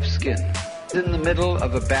bag of skin. In the middle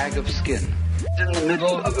of a bag of skin. In the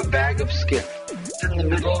middle of a bag of skin. In the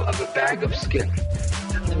middle of a bag of skin.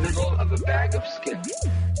 In the middle of a bag of skin.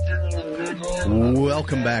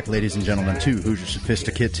 Welcome back, ladies and gentlemen, to Who's Your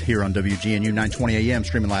Sophisticate here on WGNU 920 AM,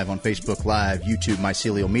 streaming live on Facebook Live, YouTube,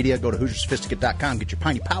 Mycelial Media. Go to who'syoursophisticate.com, get your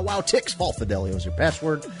Piney Powwow ticks. Fall Fidelio is your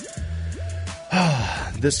password.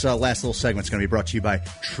 This last little segment is going to be brought to you by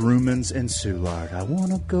Truman's and Soulard. I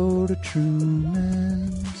want to go to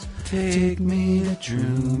Truman's. Take me to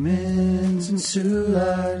Truman's and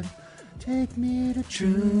Soulard. Take me to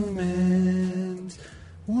Truman's.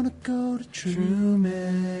 Want to go to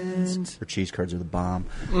Truman's. Their cheese curds are the bomb.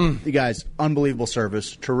 You guys, unbelievable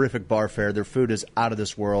service, terrific bar fare. Their food is out of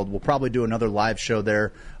this world. We'll probably do another live show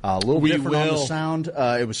there. A little different on the sound.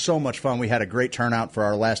 It was so much fun. We had a great turnout for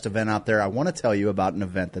our last event out there. I want to tell you about an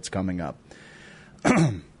event that's coming up.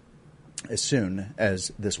 As soon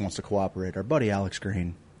as this wants to cooperate, our buddy Alex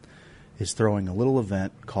Green is throwing a little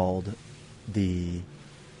event called the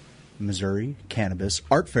Missouri Cannabis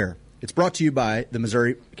Art Fair. It's brought to you by the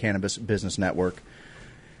Missouri Cannabis Business Network.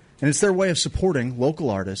 And it's their way of supporting local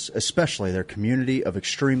artists, especially their community of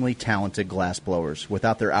extremely talented glassblowers.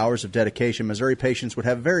 Without their hours of dedication, Missouri patients would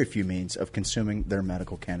have very few means of consuming their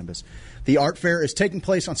medical cannabis. The art fair is taking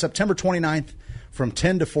place on September 29th from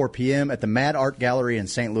 10 to 4 p.m. at the Mad Art Gallery in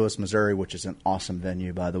St. Louis, Missouri, which is an awesome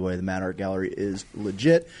venue, by the way. The Mad Art Gallery is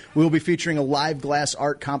legit. We will be featuring a live glass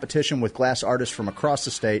art competition with glass artists from across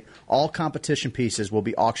the state. All competition pieces will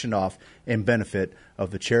be auctioned off in benefit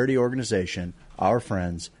of the charity organization, our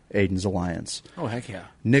friends, Aiden's Alliance. Oh, heck yeah.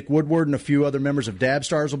 Nick Woodward and a few other members of Dab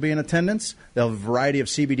Stars will be in attendance. They'll have a variety of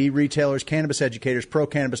CBD retailers, cannabis educators,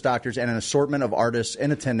 pro-cannabis doctors, and an assortment of artists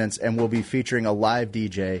in attendance, and we'll be featuring a live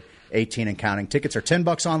DJ, 18 and counting. Tickets are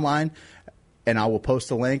 $10 online, and I will post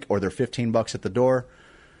the link, or they're $15 at the door.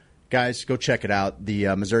 Guys, go check it out.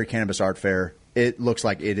 The Missouri Cannabis Art Fair. It looks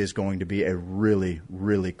like it is going to be a really,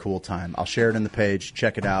 really cool time. I'll share it in the page.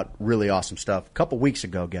 Check it out. Really awesome stuff. A couple weeks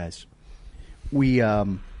ago, guys, we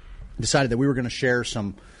decided that we were going to share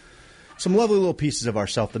some lovely little pieces of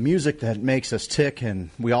ourselves, the music that makes us tick, and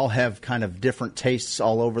we all have kind of different tastes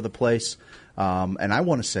all over the place. And I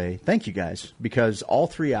want to say thank you guys, because all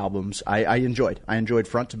three albums I enjoyed. I enjoyed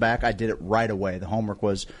front to back. I did it right away. The homework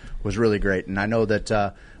was really great, and I know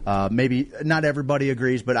that maybe not everybody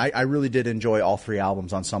agrees, but I really did enjoy all three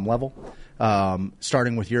albums on some level.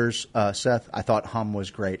 Starting with yours, Seth, I thought Hum was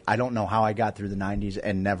great. I don't know how I got through the 90s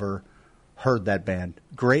and never heard that band.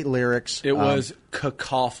 Great lyrics. It was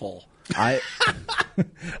cacophal. I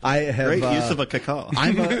have great use of a cacaw.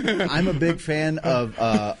 I'm a big fan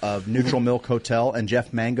of Neutral Milk Hotel, and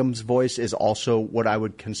Jeff Mangum's voice is also what I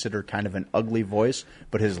would consider kind of an ugly voice,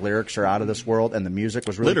 but his lyrics are out of this world, and the music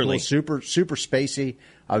was really cool. super spacey.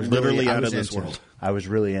 I was literally out of this world. I was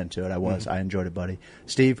really into it. I enjoyed it, buddy.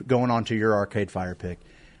 Steve, going on to your Arcade Fire pick,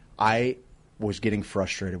 I was getting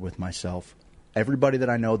frustrated with myself. Everybody that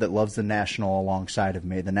I know that loves the National alongside of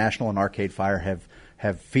me, the National and Arcade Fire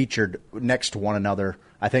have featured next to one another.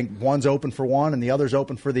 I think one's open for one and the other's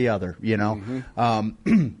open for the other, you know?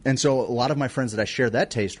 Mm-hmm. And so a lot of my friends that I share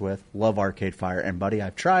that taste with love Arcade Fire. And, buddy,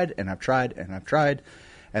 I've tried and I've tried and I've tried.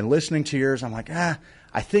 And listening to yours, I'm like, I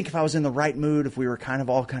think if I was in the right mood, if we were kind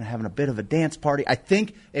of having a bit of a dance party, I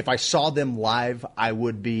think if I saw them live, I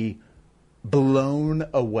would be blown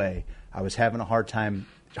away. I was having a hard time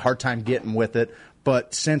getting with it,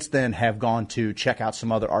 but since then have gone to check out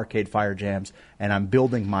some other Arcade Fire jams, and I'm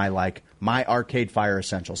building my Arcade Fire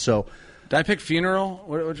essentials. So, did I pick Funeral?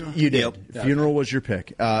 You did. Yep. Funeral was your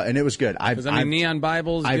pick, and it was good. Neon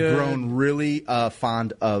Bible's I've good. grown really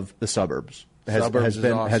fond of the Suburbs.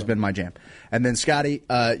 Has been my jam. And then Scotty,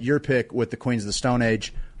 your pick with the Queens of the Stone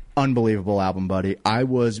Age. Unbelievable album, buddy. I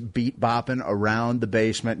was beat bopping around the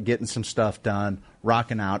basement, getting some stuff done,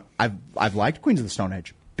 rocking out. I've liked Queens of the Stone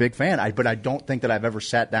Age. Big fan. But I don't think that I've ever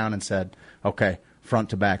sat down and said, okay, front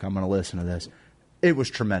to back, I'm going to listen to this. It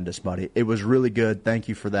was tremendous, buddy. It was really good. Thank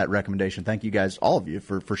you for that recommendation. Thank you guys, all of you,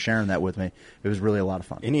 for sharing that with me. It was really a lot of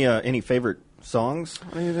fun. Any favorite songs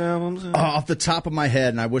on any of the albums? Off the top of my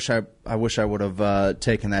head, and I wish I would have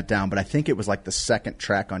taken that down, but I think it was like the second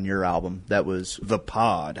track on your album. That was The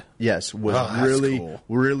Pod. Yes, was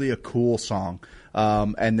really a cool song.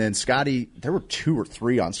 And then Scotty, there were 2 or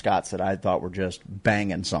 3 on Scott's that I thought were just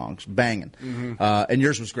banging songs, banging. Mm-hmm. And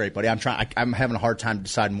yours was great, buddy. I'm having a hard time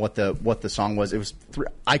deciding what the song was. It was 3.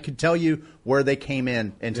 I could tell you where they came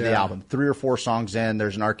into the album. 3 or 4 songs in,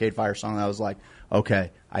 there's an Arcade Fire song that I was like,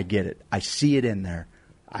 okay, I get it. I see it in there.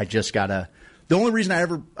 I just gotta. The only reason I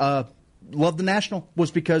ever loved the National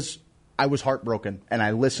was because I was heartbroken and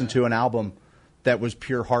I listened to an album that was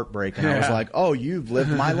pure heartbreak, and I was like, "Oh, you've lived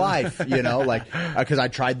my life," you know, like because I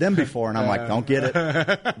tried them before, and I'm like, "Don't get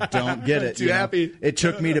it." Too happy. It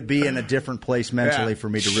took me to be in a different place mentally for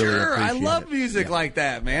me to really appreciate it. I love music like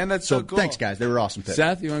that, man. That's so cool. Thanks, guys. They were awesome picks.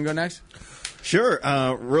 Seth, you want to go next? Sure.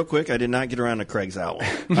 Real quick, I did not get around to Craig's album.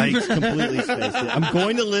 I completely spaced it. I'm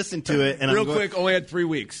going to listen to it. And quick, only had 3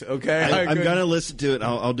 weeks, okay? I'm going to listen to it.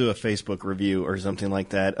 I'll do a Facebook review or something like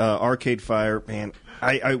that. Arcade Fire, man.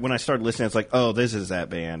 When I started listening, I was like, oh, this is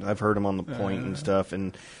that band. I've heard them on The Point and stuff,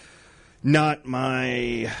 and not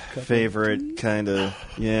my favorite kind of,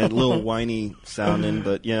 a little whiny sounding,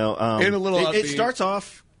 but, and a little it starts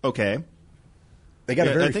off okay. They got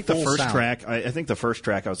a very I think the full first sound. track. I think the first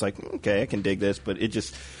track. I was like, okay, I can dig this, but it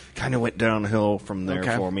just kind of went downhill from there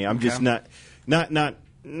for me. I'm just not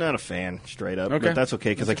a fan, straight up. But that's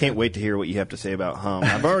okay because I can't wait to hear what you have to say about Hum.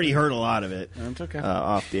 I've already heard a lot of it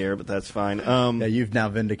off the air, but that's fine. You've now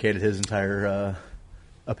vindicated his entire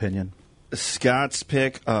opinion. Scott's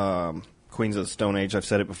pick, Queens of the Stone Age. I've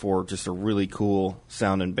said it before. Just a really cool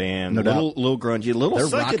sounding band. No doubt. Little grungy, a little They're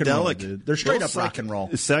rock and roll, psychedelic. dude. They're straight up rock and roll.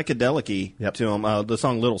 Psychedelic-y to them. The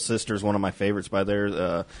song "Little Sister" is one of my favorites by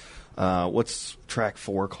theirs. What's track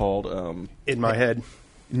 4 called? In My Head.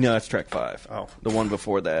 No, that's track 5. Oh, the one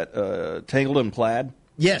before that. Tangled in Plaid.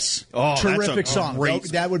 Yes. Oh, terrific that's a song. great,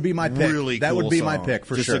 That would be my pick. Really that cool would be song. my pick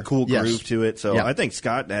for Just sure. a cool Yes. groove to it. So Yeah. I think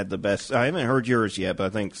Scott had the best. I haven't heard yours yet, but I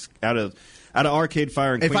think out of Arcade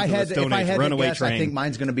Fire and If I Queens had, of the Stone if I Age, had to Runaway guess, Train. I think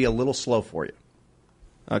mine's going to be a little slow for you.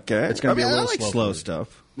 Okay, It's going to be a little I like slow slow for you.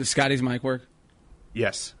 stuff. Does Scotty's mic work?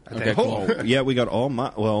 Yes. I Okay, think. cool. Oh, yeah, we got all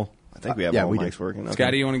my. Well, I think we have all we mics do. working. Okay.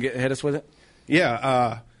 Scotty, you want to hit us with it?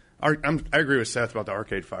 Yeah. I agree with Seth about the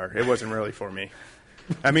Arcade Fire. It wasn't really for me.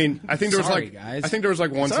 I mean, I think there Sorry, was guys. I think there was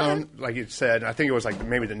like one It's all song, right. like you said. I think it was like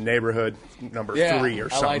maybe the Neighborhood number 3 or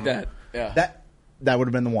something. I like that. Yeah. That would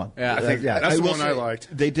have been the one. Yeah. I think that's the one I liked.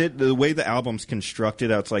 They did the way the album's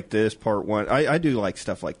constructed. It's like this part 1. I do like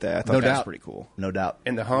stuff like that. I thought No that's doubt. pretty cool. No doubt.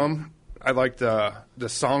 In the hum, I liked the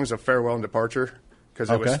songs of Farewell and Departure because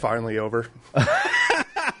it was Okay. finally over.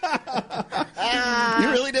 You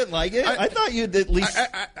really didn't like it? I thought you'd at least.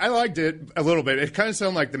 I liked it a little bit. It kind of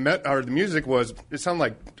sounded like the music was. It sounded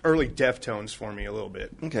like early Deftones for me a little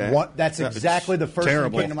bit. Okay. What? That's exactly the first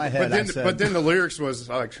terrible. thing that came to my head. But then the lyrics was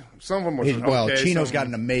like some of them was Well, okay, Chino's some- got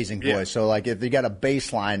an amazing voice. Yeah. So, like, if you got a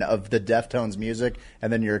bass line of the Deftones music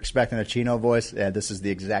and then you're expecting a Chino voice, yeah, this is the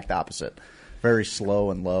exact opposite. Very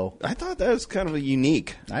slow and low. I thought that was kind of a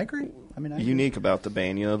unique. I agree. Unique about the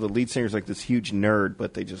band. You know, the lead singer's like this huge nerd,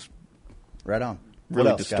 but they just right on. really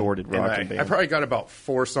What else, distorted And rock I and band. probably got about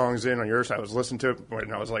 4 songs in on yours. I was listening to it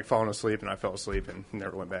when I was like falling asleep, and I fell asleep and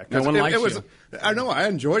never went back. No one likes it was. you. I know. I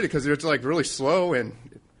enjoyed it because it was like really slow and.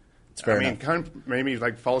 It's fair I mean, enough. kind of made me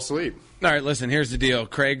like fall asleep. All right, listen, here's the deal.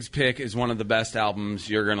 Craig's pick is one of the best albums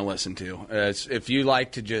you're going to listen to. If you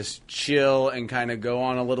like to just chill and kind of go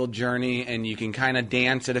on a little journey and you can kind of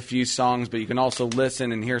dance at a few songs, but you can also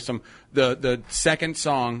listen and hear some. The second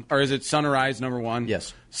song, or is it Sunrise number 1?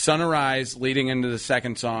 Yes. Sunrise leading into the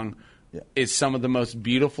second song is some of the most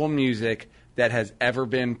beautiful music that has ever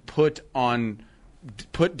been put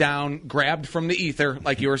down, grabbed from the ether,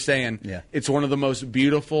 like you were saying. Yeah. It's one of the most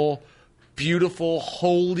beautiful,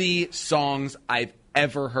 holy songs I've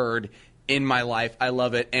ever heard in my life. I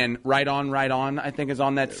love it. And Right On, I think is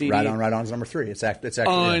on that CD. Right on is number 3. It's actually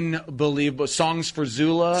Unbelievable. Songs for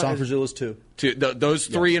Zula. Song for Zula's 2. Those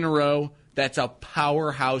 3 in a row. That's a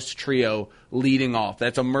powerhouse trio leading off.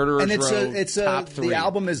 That's a Murderer's And Row top 3. The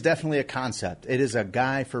album is definitely a concept. It is a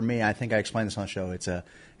guy, for me, I think I explained this on the show. It's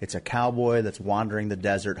a cowboy that's wandering the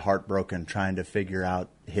desert, heartbroken, trying to figure out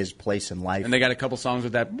his place in life. And they got a couple songs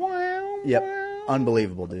with that. Yep.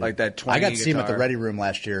 Unbelievable, dude. Like that twangy I got to see him at the guitar. Ready Room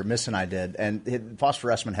last year. Miss and I did. And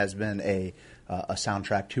Phosphorescent has been a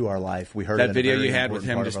soundtrack to our life. We heard that it in a video very you had with important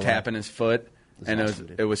him part of just our life. tapping his foot. And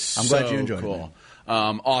awesome, it was I'm so glad you enjoyed it, cool.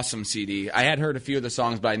 man. Awesome CD. I had heard a few of the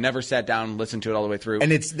songs, but I never sat down and listened to it all the way through.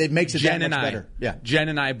 And it makes it Jen that and much I, better. Yeah. Jen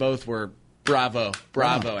and I both were bravo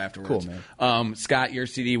afterwards. Cool, man. Scott, your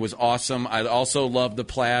CD was awesome. I also love the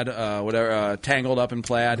Plaid, Tangled Up in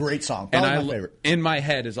Plaid. Great song. And Probably my favorite. In My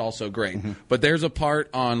Head is also great. Mm-hmm. But there's a part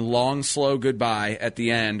on Long Slow Goodbye at the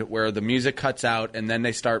end where the music cuts out and then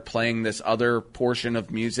they start playing this other portion of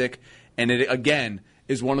music. And it, again,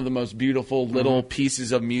 is one of the most beautiful little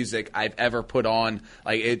pieces of music I've ever put on.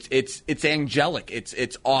 Like it's angelic.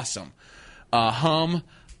 It's awesome. Hum.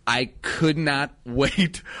 I could not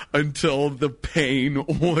wait until the pain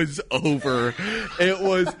was over.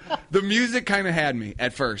 The music kind of had me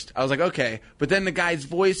at first. I was like, okay, but then the guy's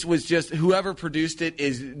voice was just, whoever produced it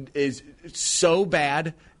is so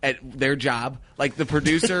bad at their job. Like the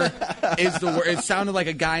producer is the worst. It sounded like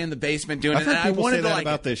a guy in the basement doing I've it. heard And I people wanted say to that like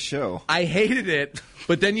about this show. I hated it,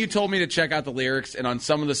 but then you told me to check out the lyrics, and on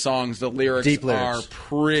some of the songs, the lyrics Deep lyrics. are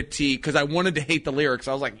pretty. Because I wanted to hate the lyrics,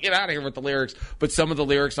 I was like, "Get out of here with the lyrics." But some of the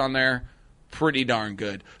lyrics on there, pretty darn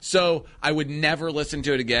good. So I would never listen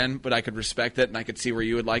to it again, but I could respect it, and I could see where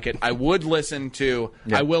you would like it. I would listen to.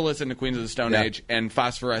 Yeah. I will listen to Queens of the Stone Yeah. Age, and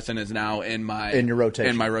Phosphorescent is now in your rotation.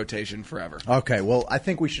 in my rotation forever. Okay, well, I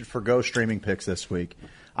think we should forgo streaming picks this week.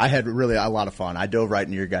 I had really a lot of fun. I dove right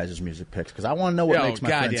into your guys' music picks because I want to know what makes my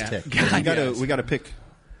friends tick. We got to pick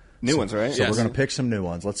new ones, right? So we're going to pick some new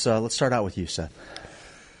ones. Let's start out with you, Seth.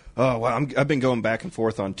 Oh, well, I've been going back and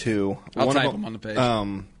forth on 2. I'll One type of them on the page.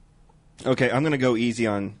 Okay, I'm going to go easy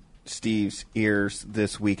on Steve's ears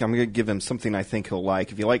this week. I'm going to give him something I think he'll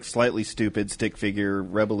like. If you like Slightly Stupid, Stick Figure,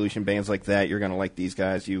 Revolution, bands like that, you're going to like these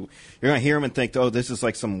guys. You're going to hear them and think, oh, this is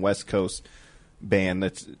like some West Coast band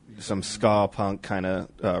that's some ska punk kind of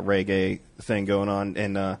reggae thing going on.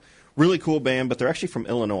 And really cool band, but they're actually from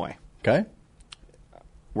Illinois. Okay.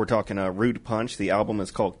 We're talking Rude Punch. The album is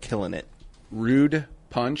called Killin' It. Rude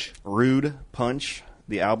Punch? Rude Punch.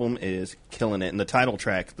 The album is Killin' It. And the title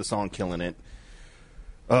track, the song Killin' It,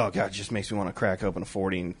 oh, God, it just makes me want to crack open a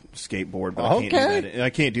 40 and skateboard. But I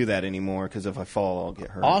can't do that anymore because if I fall, I'll get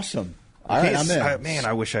hurt. Awesome. All right, I'm in. Man,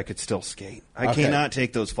 I wish I could still skate. I cannot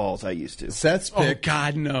take those falls I used to. Seth's pick. Oh,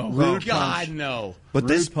 God, no. Rude God, Punch. no. But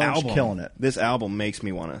Rude this Punch, album, killing it. This album makes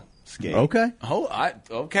me want to skate. Okay.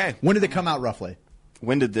 Okay. When did it come out, roughly?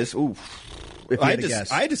 When did this? Ooh. If you had to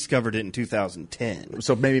guess. I discovered it in 2010.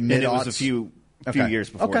 So maybe mid-aughts? And it was a few years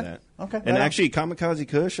before that. Okay. And actually, Kamikaze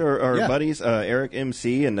Kush, our Yeah. buddies, Eric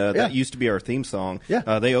MC, and that used to be our theme song.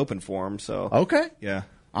 Yeah. They opened for him. So Okay. Yeah.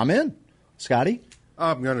 I'm in. Scotty?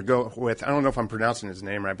 I'm going to go with, I don't know if I'm pronouncing his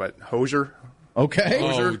name right, but Hozier. Okay.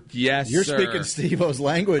 Oh, yes, You're sir. speaking Steve-O's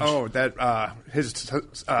language. Oh, that his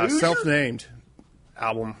self-named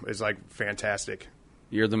album is like fantastic.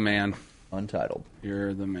 You're the man. Untitled.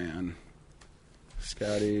 You're the man.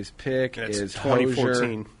 Scotty's pick And it's is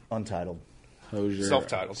 2014. Untitled. Hosier.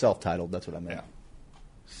 Self-titled. Self-titled. That's what I meant. Yeah.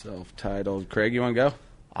 Self-titled. Craig, you want to go?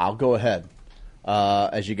 I'll go ahead.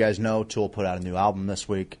 As you guys know, Tool put out a new album this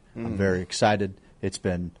week. I'm very excited. It's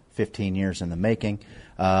been 15 years in the making.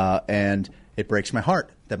 And it breaks my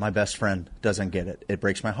heart that my best friend doesn't get it. It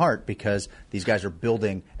breaks my heart because these guys are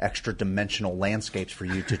building extra dimensional landscapes for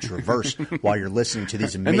you to traverse while you're listening to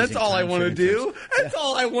these amazing And that's all I want to do? That's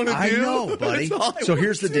all I want to do? I know, buddy. That's all I So wanna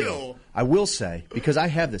here's the do. deal. I will say, because I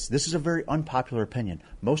have this is a very unpopular opinion.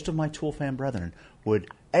 Most of my Tool fan brethren would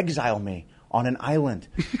exile me on an island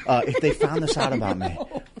if they found this out about me.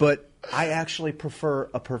 But I actually prefer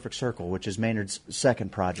A Perfect Circle, which is Maynard's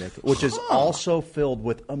second project, which is also filled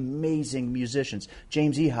with amazing musicians.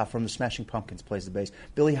 James Iha from the Smashing Pumpkins plays the bass.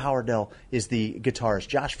 Billy Howardell is the guitarist.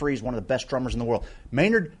 Josh Free is one of the best drummers in the world.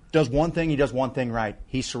 Maynard does one thing. He does one thing right.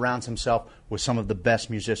 He surrounds himself with some of the best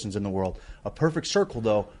musicians in the world. A Perfect Circle,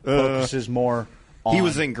 though, focuses more on... He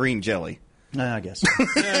was in Green Jelly. I guess.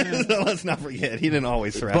 So let's not forget, he didn't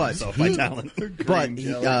always surround himself by talent. But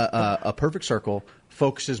A Perfect Circle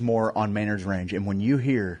focuses more on Maynard's range. And when you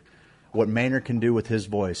hear what Maynard can do with his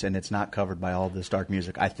voice, and it's not covered by all of this dark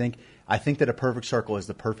music, I think that A Perfect Circle is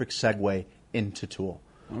the perfect segue into Tool.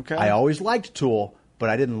 Okay. I always liked Tool, but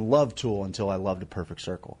I didn't love Tool until I loved A Perfect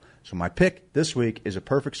Circle. So my pick this week is A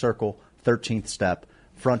Perfect Circle, 13th Step,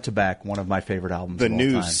 front to back, one of my favorite albums The of all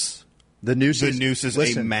Noose. time. The Noose is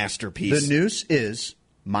a masterpiece. The Noose is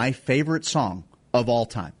my favorite song of all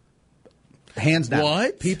time. Hands down.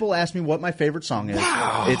 What? People ask me what my favorite song is.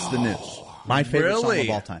 Wow. It's The Noose. My favorite song of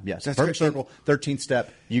all time. Yes. That's Perfect great. Circle, 13th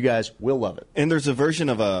Step. You guys will love it. And there's a version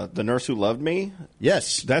of The Nurse Who Loved Me.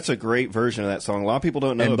 Yes. That's a great version of that song. A lot of people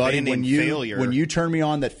don't know And a buddy, band when named Failure. you turned me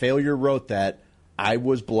on that Failure wrote that, I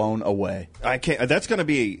was blown away. I can't. That's going to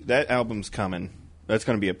be, that album's coming. That's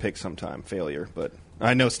going to be a pick sometime, Failure. But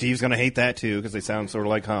I know Steve's going to hate that too because they sound sort of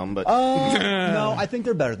like Hum. But No, I think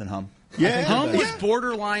they're better than Hum. Yeah. Hum was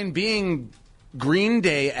borderline being Green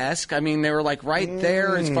Day-esque. I mean, they were like right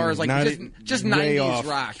there as far as like just way 90s off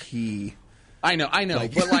rock. Key. I know.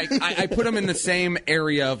 But like I put them in the same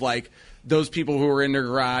area of like those people who were in their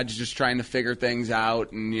garage just trying to figure things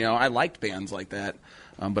out. And, you know, I liked bands like that.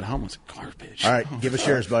 But Hum was garbage. All right, give us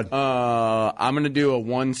yours, bud. I'm going to do a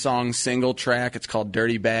one-song single track. It's called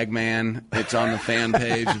Dirty Bag Man. It's on the fan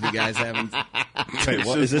page if you guys haven't. Wait,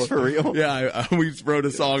 what? Is this for real? Yeah, we wrote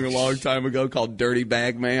a song a long time ago called Dirty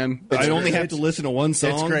Bag Man. I only have to listen to one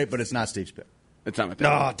song? It's great, but it's not Steve's pick. It's not my pick.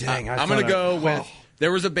 Oh, dang. I'm going to go with...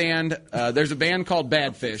 There was a band. There's a band called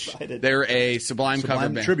Badfish. They're a Sublime cover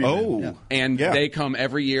band. Tribute band. And they come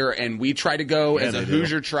every year, and we try to go as a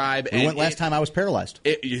Hoosier tribe. We went last time I was paralyzed.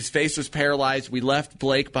 His face was paralyzed. We left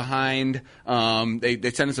Blake behind.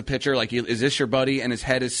 They sent us a picture like, is this your buddy? And his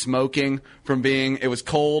head is smoking from being, it was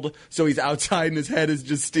cold, so he's outside and his head is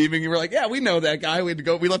just steaming. And we're like, yeah, we know that guy. We had to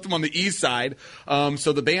go. We left him on the east side.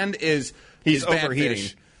 So the band is overheating.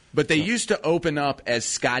 Badfish, but they used to open up as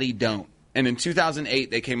Scotty Don't. And in 2008,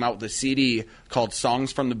 they came out with a CD called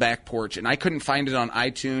Songs from the Back Porch. And I couldn't find it on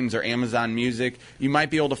iTunes or Amazon Music. You might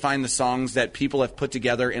be able to find the songs that people have put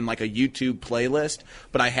together in like a YouTube playlist.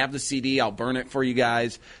 But I have the CD. I'll burn it for you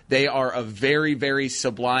guys. They are a very, very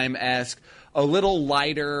Sublime-esque, a little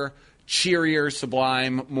lighter, cheerier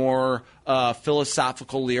Sublime, more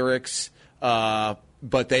philosophical lyrics.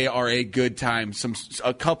 but they are a good time.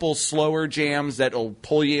 A couple slower jams that'll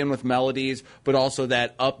pull you in with melodies, but also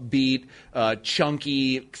that upbeat,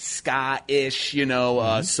 chunky, ska-ish,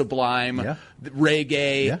 sublime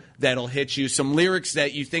reggae that'll hit you. Some lyrics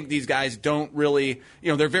that you think these guys don't really,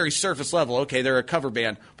 they're very surface level. Okay, they're a cover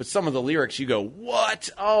band, but some of the lyrics you go, what?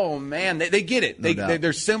 Oh, man, they get it.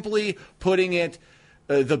 They're simply putting it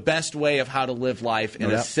the best way of how to live life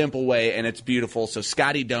in a simple way, and it's beautiful. So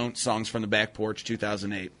Scotty Don't, Songs from the Back Porch,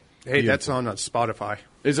 2008. Hey, that's on Spotify.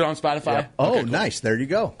 Is it on Spotify? Yeah. Oh, Okay, cool. nice. There you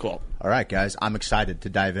go. Cool. All right, guys. I'm excited to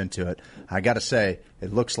dive into it. I got to say,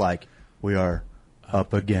 it looks like we are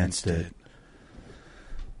up against it.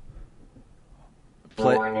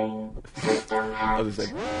 Play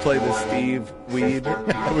the Steve Weed.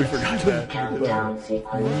 We forgot that. 10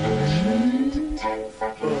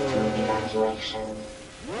 seconds to evacuation.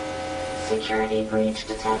 Security breach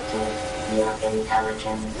detected. Your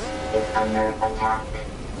intelligence is under attack.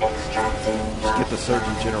 Extracting. Let's get the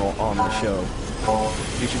Surgeon General on the show.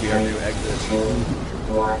 He should be our new exit. 2,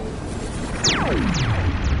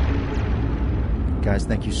 1. Guys,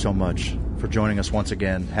 thank you so much for joining us once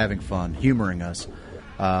again, having fun, humoring us.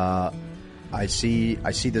 I see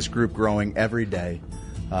this group growing every day,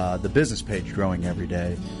 the business page growing every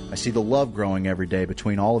day. I see the love growing every day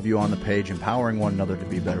between all of you on the page, empowering one another to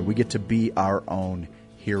be better. We get to be our own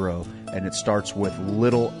hero, and it starts with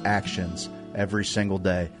little actions every single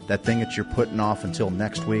day. That thing that you're putting off until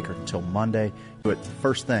next week or until Monday, do it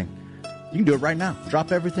first thing. You can do it right now.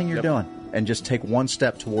 Drop everything you're doing and just take one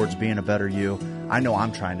step towards being a better you. I know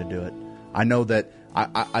I'm trying to do it. I know that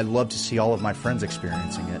I love to see all of my friends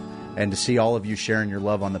experiencing it, and to see all of you sharing your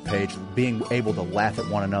love on the page, being able to laugh at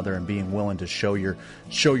one another and being willing to show your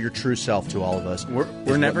true self to all of us.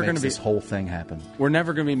 We're never going to this whole thing happen. We're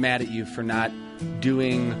never going to be mad at you for not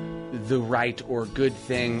doing the right or good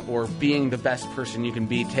thing or being the best person you can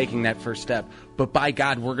be, taking that first step. But by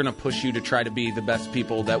God, we're going to push you to try to be the best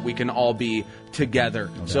people that we can all be together.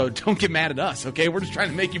 So don't get mad at us, okay? We're just trying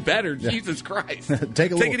to make you better. Yeah. Jesus Christ.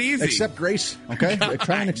 Take it easy. Accept grace, okay? God,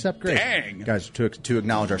 try and accept grace. Dang. Guys, to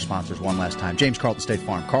acknowledge our sponsors one last time. James Carlton State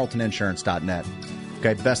Farm, carltoninsurance.net.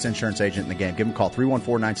 Okay, best insurance agent in the game. Give them a call,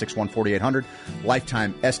 314-961-4800.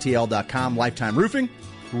 LifetimeSTL.com. Lifetime Roofing.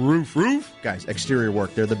 Roof. Guys, exterior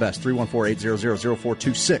work, they're the best.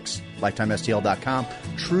 314-800-0426. LifetimeSTL.com.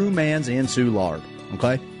 True Man's in Soulard.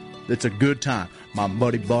 Okay? It's a good time. My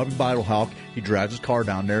buddy Bobby Vitalhawk, he drives his car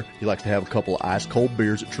down there. He likes to have a couple of ice-cold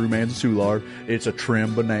beers at True Man's in Soulard. It's a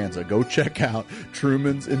trim bonanza. Go check out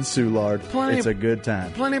Truman's in Soulard. It's a good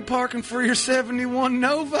time. Plenty of parking for your 71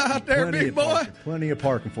 Nova out there, big boy. Plenty of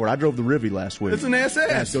parking for it. I drove the Rivy last week. It's an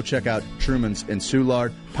SS. Guys, go check out Truman's in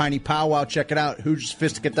Soulard. Piney Powwow, check it out.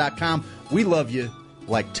 HoosierSophisticate.com. We love you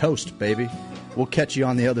like toast, baby. We'll catch you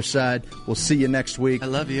on the other side. We'll see you next week. I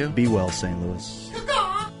love you. Be well, St. Louis.